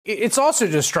It's also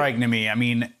just striking to me. I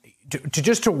mean,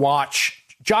 to watch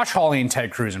Josh Hawley and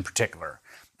Ted Cruz in particular.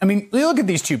 I mean, look at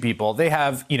these two people. They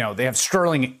have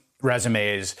sterling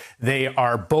resumes. They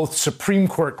are both Supreme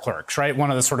Court clerks, right?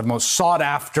 One of the sort of most sought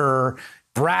after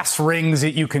brass rings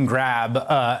that you can grab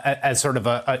as sort of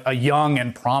a young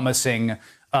and promising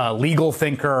legal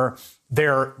thinker.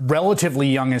 They're relatively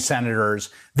young as senators.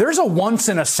 There's a once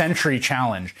in a century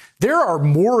challenge. There are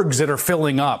morgues that are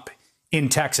filling up in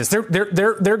Texas. They're going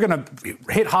to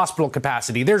hit hospital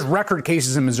capacity. There's record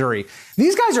cases in Missouri.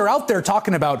 These guys are out there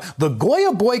talking about the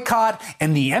Goya boycott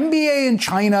and the NBA in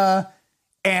China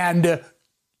and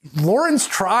Lawrence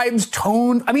Tribe's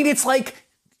tone. I mean, it's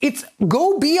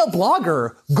go be a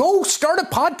blogger, go start a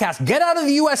podcast, get out of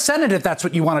the U.S. Senate if that's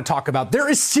what you want to talk about. There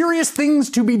is serious things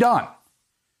to be done.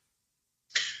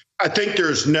 I think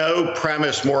there's no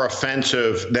premise more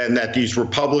offensive than that these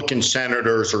Republican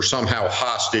senators are somehow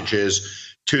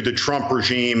hostages to the Trump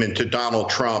regime and to Donald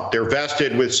Trump. They're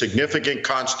vested with significant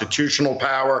constitutional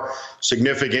power,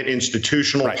 significant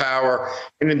institutional power.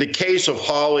 And in the case of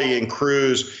Hawley and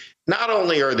Cruz, not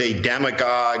only are they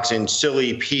demagogues and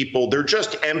silly people, they're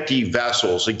just empty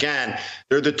vessels. Again,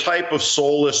 they're the type of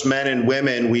soulless men and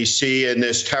women we see in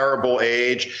this terrible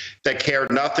age that care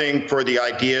nothing for the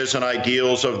ideas and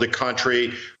ideals of the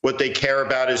country. What they care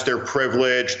about is their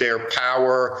privilege, their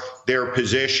power, their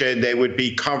position. They would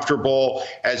be comfortable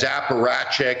as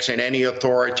apparatchiks in any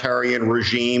authoritarian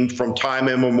regime from time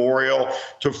immemorial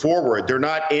to forward. They're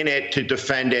not in it to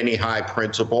defend any high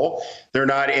principle. They're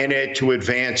not in it to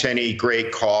advance any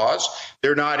great cause.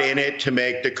 They're not in it to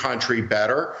make the country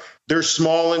better. They're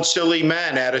small and silly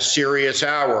men at a serious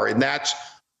hour. And that's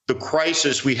the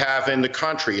crisis we have in the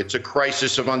country. It's a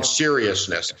crisis of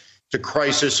unseriousness. It's a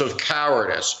crisis of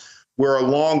cowardice. We're a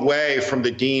long way from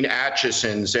the Dean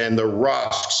Achesons and the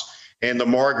Rusks and the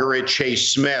Margaret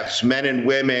Chase Smiths, men and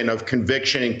women of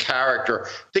conviction and character.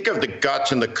 Think of the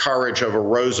guts and the courage of a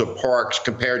Rosa Parks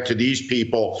compared to these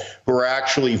people who are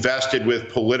actually vested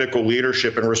with political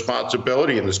leadership and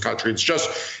responsibility in this country. It's just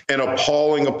an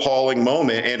appalling, appalling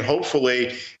moment. And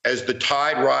hopefully, as the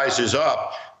tide rises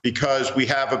up, because we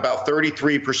have about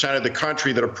 33% of the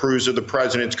country that approves of the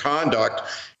president's conduct,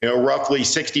 roughly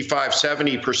 65,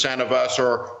 70% of us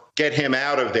are get him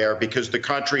out of there, because the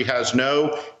country has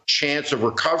no chance of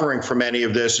recovering from any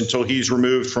of this until he's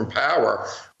removed from power.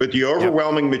 But the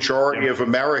overwhelming majority of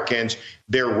Americans,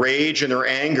 their rage and their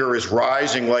anger is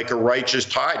rising like a righteous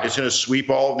tide. It's going to sweep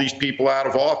all of these people out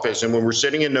of office. And when we're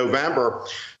sitting in November,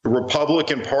 the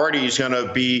Republican Party is going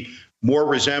to be more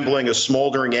resembling a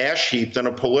smoldering ash heap than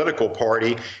a political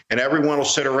party. And everyone will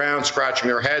sit around scratching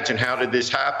their heads. And how did this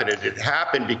happen? It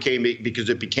happened because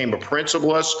it became a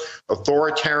principleless,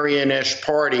 authoritarian-ish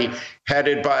party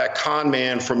headed by a con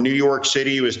man from New York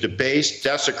City who has debased,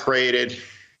 desecrated,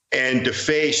 and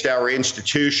defaced our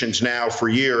institutions now for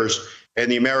years.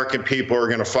 And the American people are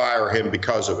going to fire him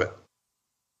because of it.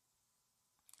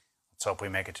 Let's hope we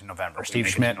make it to November. Steve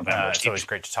Schmidt, it's always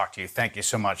great to talk to you. Thank you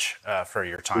so much for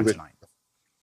your time tonight.